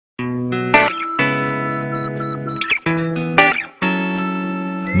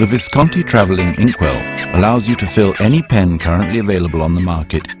The Visconti travelling Inkwell allows you to fill any pen currently available on the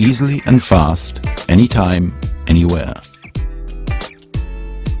market easily and fast, anytime, anywhere.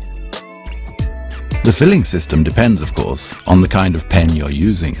 The filling system depends, of course, on the kind of pen you're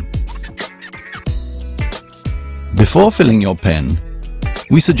using. Before filling your pen,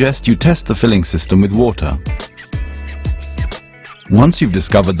 we suggest you test the filling system with water. Once you've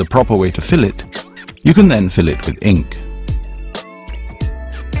discovered the proper way to fill it, you can then fill it with ink.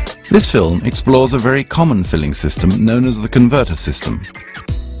 This film explores a very common filling system known as the converter system.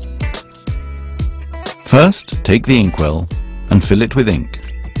 First, take the inkwell and fill it with ink.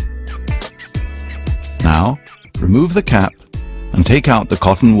 Now, remove the cap and take out the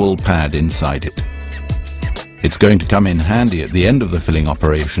cotton wool pad inside it. It's going to come in handy at the end of the filling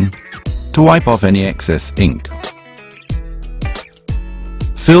operation to wipe off any excess ink.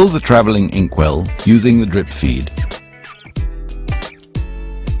 Fill the travelling inkwell using the drip feed.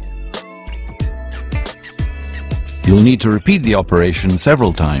 You'll need to repeat the operation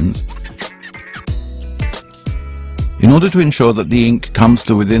several times in order to ensure that the ink comes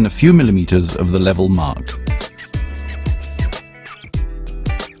to within a few millimeters of the level mark.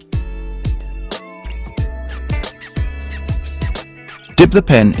 Dip the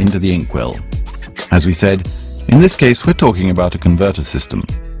pen into the inkwell. As we said, in this case we're talking about a converter system.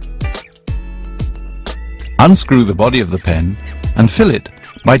 Unscrew the body of the pen and fill it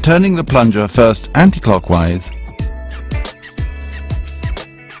by turning the plunger first anti-clockwise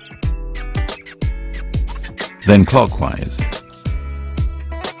then clockwise.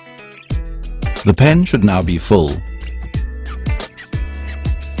 The pen should now be full.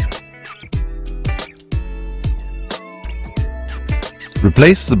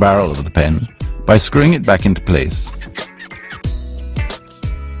 Replace the barrel of the pen by screwing it back into place.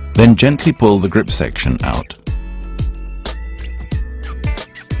 Then gently pull the grip section out.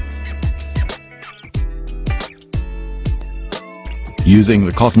 Using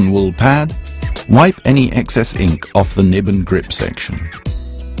the cotton wool pad, wipe any excess ink off the nib and grip section.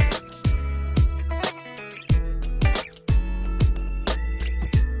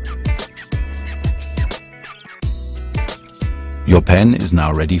 Your pen is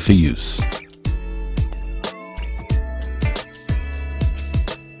now ready for use.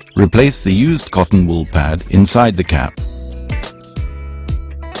 Replace the used cotton wool pad inside the cap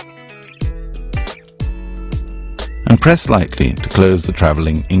and press lightly to close the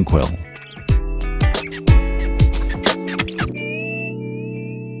travelling inkwell.